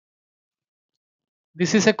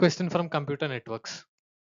This is a question from computer networks.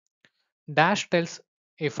 Dash tells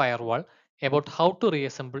a firewall about how to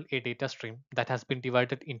reassemble a data stream that has been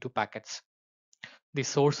divided into packets. The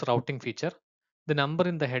source routing feature, the number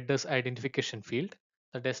in the header's identification field,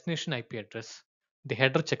 the destination IP address, the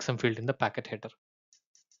header checksum field in the packet header.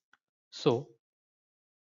 So,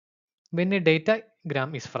 when a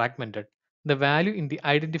datagram is fragmented, the value in the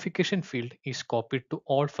identification field is copied to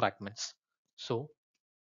all fragments. So,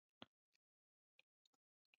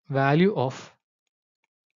 value of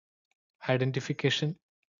identification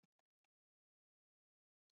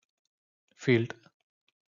field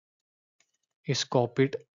is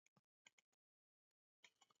copied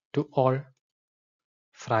to all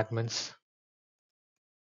fragments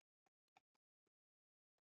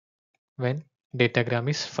when datagram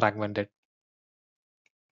is fragmented.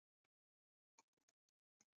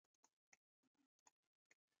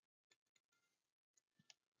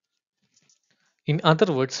 In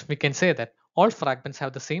other words, we can say that all fragments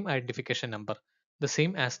have the same identification number, the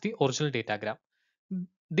same as the original datagram.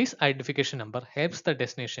 This identification number helps the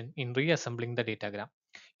destination in reassembling the datagram.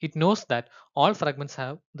 It knows that all fragments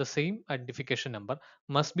have the same identification number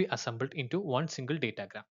must be assembled into one single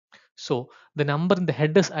datagram. So the number in the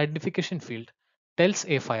header's identification field tells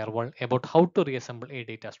a firewall about how to reassemble a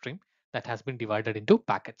data stream that has been divided into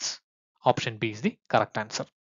packets. Option B is the correct answer.